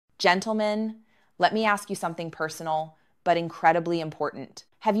Gentlemen, let me ask you something personal, but incredibly important.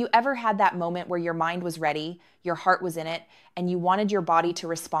 Have you ever had that moment where your mind was ready, your heart was in it, and you wanted your body to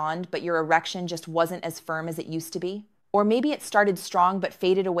respond, but your erection just wasn't as firm as it used to be? Or maybe it started strong but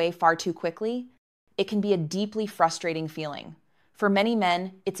faded away far too quickly? It can be a deeply frustrating feeling. For many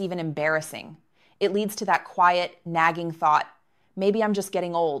men, it's even embarrassing. It leads to that quiet, nagging thought, maybe I'm just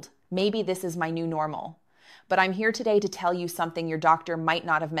getting old. Maybe this is my new normal. But I'm here today to tell you something your doctor might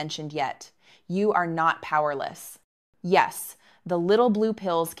not have mentioned yet. You are not powerless. Yes, the little blue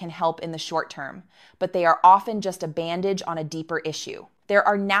pills can help in the short term, but they are often just a bandage on a deeper issue. There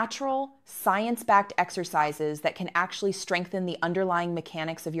are natural, science-backed exercises that can actually strengthen the underlying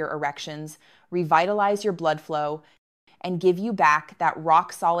mechanics of your erections, revitalize your blood flow, and give you back that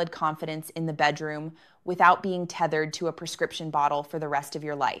rock-solid confidence in the bedroom without being tethered to a prescription bottle for the rest of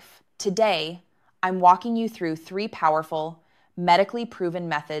your life. Today, I'm walking you through 3 powerful, medically proven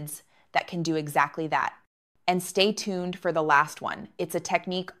methods that can do exactly that. And stay tuned for the last one. It's a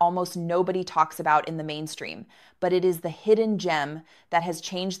technique almost nobody talks about in the mainstream, but it is the hidden gem that has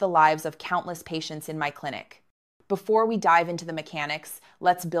changed the lives of countless patients in my clinic. Before we dive into the mechanics,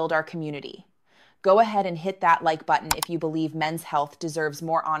 let's build our community. Go ahead and hit that like button if you believe men's health deserves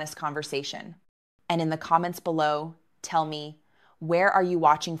more honest conversation. And in the comments below, tell me, where are you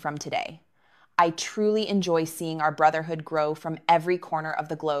watching from today? I truly enjoy seeing our brotherhood grow from every corner of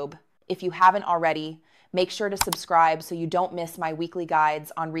the globe. If you haven't already, make sure to subscribe so you don't miss my weekly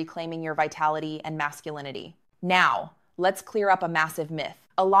guides on reclaiming your vitality and masculinity. Now, let's clear up a massive myth.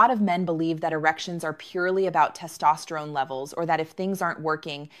 A lot of men believe that erections are purely about testosterone levels, or that if things aren't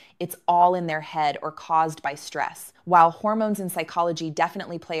working, it's all in their head or caused by stress. While hormones and psychology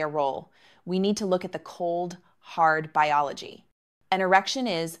definitely play a role, we need to look at the cold, hard biology. An erection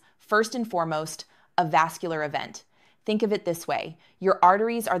is, first and foremost, a vascular event. Think of it this way. Your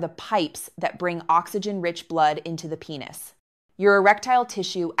arteries are the pipes that bring oxygen-rich blood into the penis. Your erectile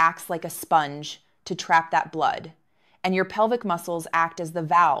tissue acts like a sponge to trap that blood, and your pelvic muscles act as the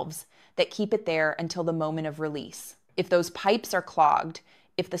valves that keep it there until the moment of release. If those pipes are clogged,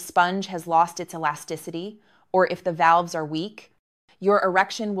 if the sponge has lost its elasticity, or if the valves are weak, your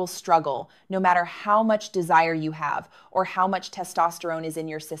erection will struggle no matter how much desire you have or how much testosterone is in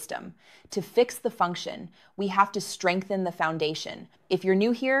your system. To fix the function, we have to strengthen the foundation. If you're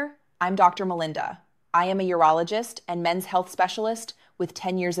new here, I'm Dr. Melinda. I am a urologist and men's health specialist with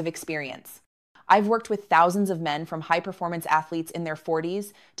 10 years of experience. I've worked with thousands of men, from high-performance athletes in their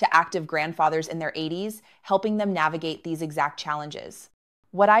 40s to active grandfathers in their 80s, helping them navigate these exact challenges.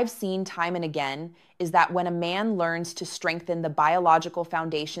 What I've seen time and again is that when a man learns to strengthen the biological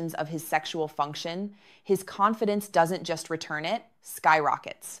foundations of his sexual function, his confidence doesn't just return, it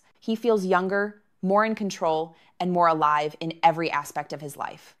skyrockets. He feels younger, more in control, and more alive in every aspect of his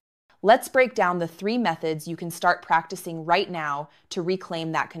life. Let's break down the 3 methods you can start practicing right now to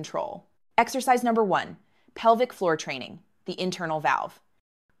reclaim that control. Exercise number 1, pelvic floor training, the internal valve.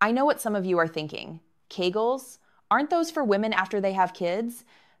 I know what some of you are thinking. Kegels? Aren't those for women after they have kids?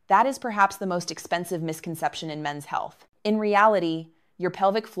 That is perhaps the most expensive misconception in men's health. In reality, your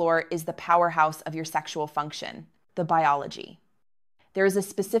pelvic floor is the powerhouse of your sexual function, the biology. There is a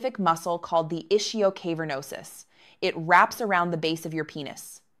specific muscle called the ischiocavernosus. It wraps around the base of your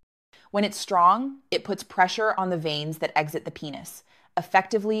penis. When it's strong, it puts pressure on the veins that exit the penis,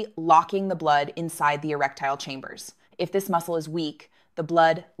 effectively locking the blood inside the erectile chambers. If this muscle is weak, the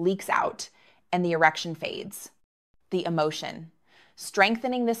blood leaks out and the erection fades. The emotion.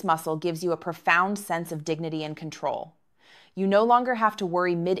 Strengthening this muscle gives you a profound sense of dignity and control. You no longer have to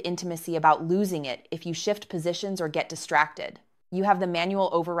worry mid-intimacy about losing it if you shift positions or get distracted. You have the manual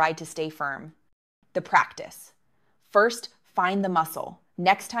override to stay firm. The practice. First, find the muscle.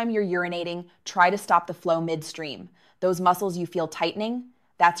 Next time you're urinating, try to stop the flow midstream. Those muscles you feel tightening,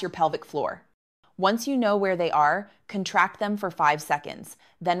 that's your pelvic floor. Once you know where they are, contract them for 5 seconds,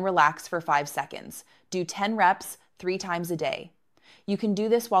 then relax for 5 seconds. Do 10 reps 3 times a day. You can do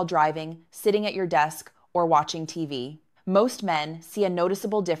this while driving, sitting at your desk, or watching TV. Most men see a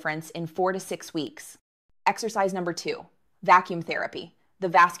noticeable difference in 4 to 6 weeks. Exercise number 2, vacuum therapy, the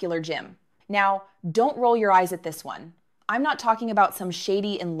vascular gym. Now, don't roll your eyes at this one. I'm not talking about some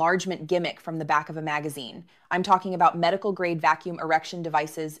shady enlargement gimmick from the back of a magazine. I'm talking about medical-grade vacuum erection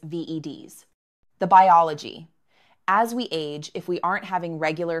devices, VEDs. The biology. As we age, if we aren't having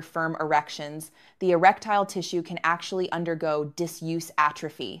regular, firm erections, the erectile tissue can actually undergo disuse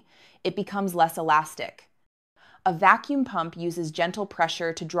atrophy. It becomes less elastic. A vacuum pump uses gentle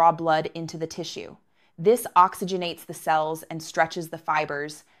pressure to draw blood into the tissue. This oxygenates the cells and stretches the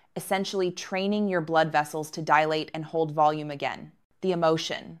fibers, essentially training your blood vessels to dilate and hold volume again. The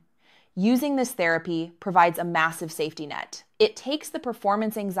emotion. Using this therapy provides a massive safety net. It takes the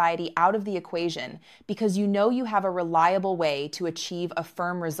performance anxiety out of the equation because you know you have a reliable way to achieve a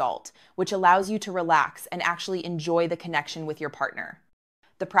firm result, which allows you to relax and actually enjoy the connection with your partner.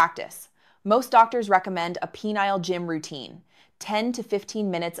 The practice. Most doctors recommend a penile gym routine, 10 to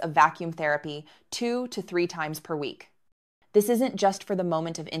 15 minutes of vacuum therapy 2 to 3 times per week. This isn't just for the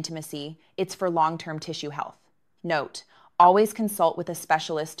moment of intimacy, it's for long-term tissue health. Note, always consult with a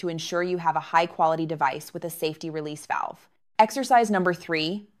specialist to ensure you have a high-quality device with a safety release valve. Exercise number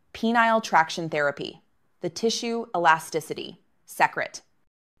 3, penile traction therapy. The tissue elasticity, secret.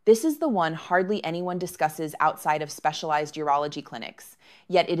 This is the one hardly anyone discusses outside of specialized urology clinics,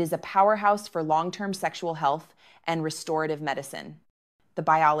 yet it is a powerhouse for long-term sexual health and restorative medicine. The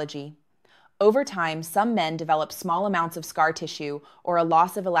biology. Over time, some men develop small amounts of scar tissue or a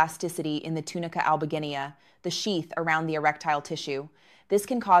loss of elasticity in the tunica albuginea, the sheath around the erectile tissue. This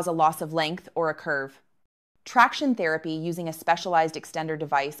can cause a loss of length or a curve. Traction therapy using a specialized extender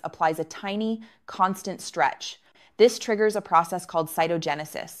device applies a tiny, constant stretch. This triggers a process called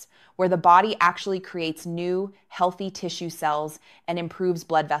cytogenesis, where the body actually creates new, healthy tissue cells and improves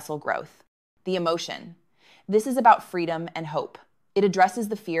blood vessel growth. The emotion. This is about freedom and hope. It addresses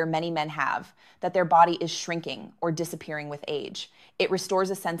the fear many men have that their body is shrinking or disappearing with age. It restores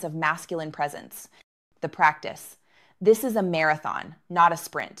a sense of masculine presence. The practice. This is a marathon, not a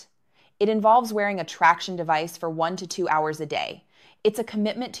sprint. It involves wearing a traction device for 1 to 2 hours a day. It's a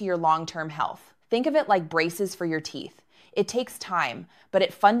commitment to your long-term health. Think of it like braces for your teeth. It takes time, but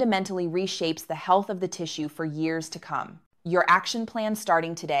it fundamentally reshapes the health of the tissue for years to come. Your action plan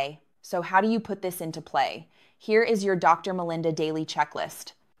starting today. So how do you put this into play? Here is your Dr. Melinda daily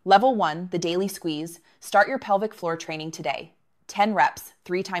checklist. Level 1, the daily squeeze. Start your pelvic floor training today. 10 reps,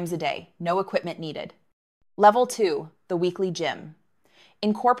 3 times a day. No equipment needed. Level 2, the weekly gym.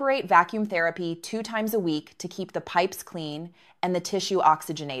 Incorporate vacuum therapy 2 times a week to keep the pipes clean and the tissue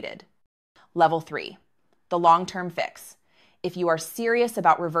oxygenated. Level 3, the long-term fix. If you are serious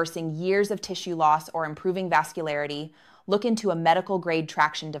about reversing years of tissue loss or improving vascularity, look into a medical-grade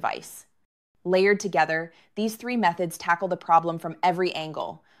traction device. Layered together, these 3 methods tackle the problem from every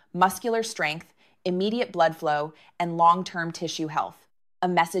angle: muscular strength, immediate blood flow, and long-term tissue health. A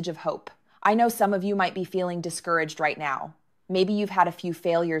message of hope. I know some of you might be feeling discouraged right now. Maybe you've had a few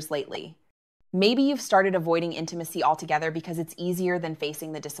failures lately. Maybe you've started avoiding intimacy altogether because it's easier than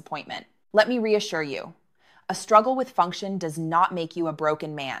facing the disappointment. Let me reassure you, a struggle with function does not make you a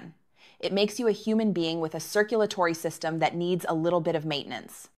broken man. It makes you a human being with a circulatory system that needs a little bit of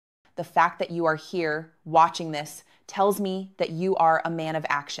maintenance. The fact that you are here watching this tells me that you are a man of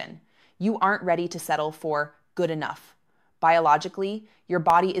action. You aren't ready to settle for good enough. Biologically, your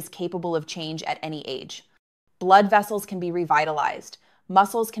body is capable of change at any age. Blood vessels can be revitalized.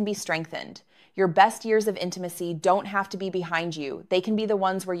 Muscles can be strengthened. Your best years of intimacy don't have to be behind you. They can be the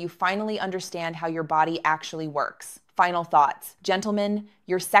ones where you finally understand how your body actually works. Final thoughts. Gentlemen,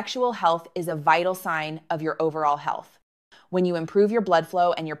 your sexual health is a vital sign of your overall health. When you improve your blood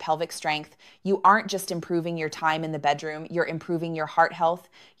flow and your pelvic strength, you aren't just improving your time in the bedroom, you're improving your heart health,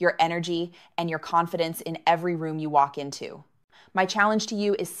 your energy, and your confidence in every room you walk into. My challenge to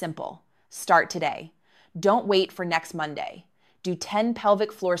you is simple. Start today. Don't wait for next Monday. Do 10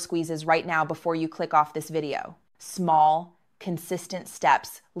 pelvic floor squeezes right now before you click off this video. Small, consistent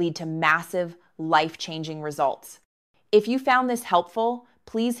steps lead to massive, life-changing results. If you found this helpful,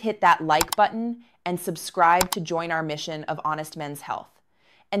 please hit that like button and subscribe to join our mission of Honest Men's Health.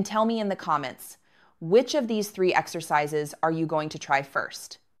 And tell me in the comments, which of these 3 exercises are you going to try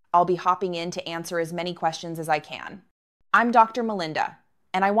first? I'll be hopping in to answer as many questions as I can. I'm Dr. Melinda,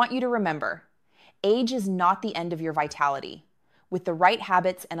 and I want you to remember, age is not the end of your vitality. With the right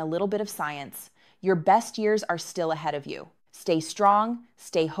habits and a little bit of science, your best years are still ahead of you. Stay strong,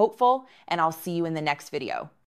 stay hopeful, and I'll see you in the next video.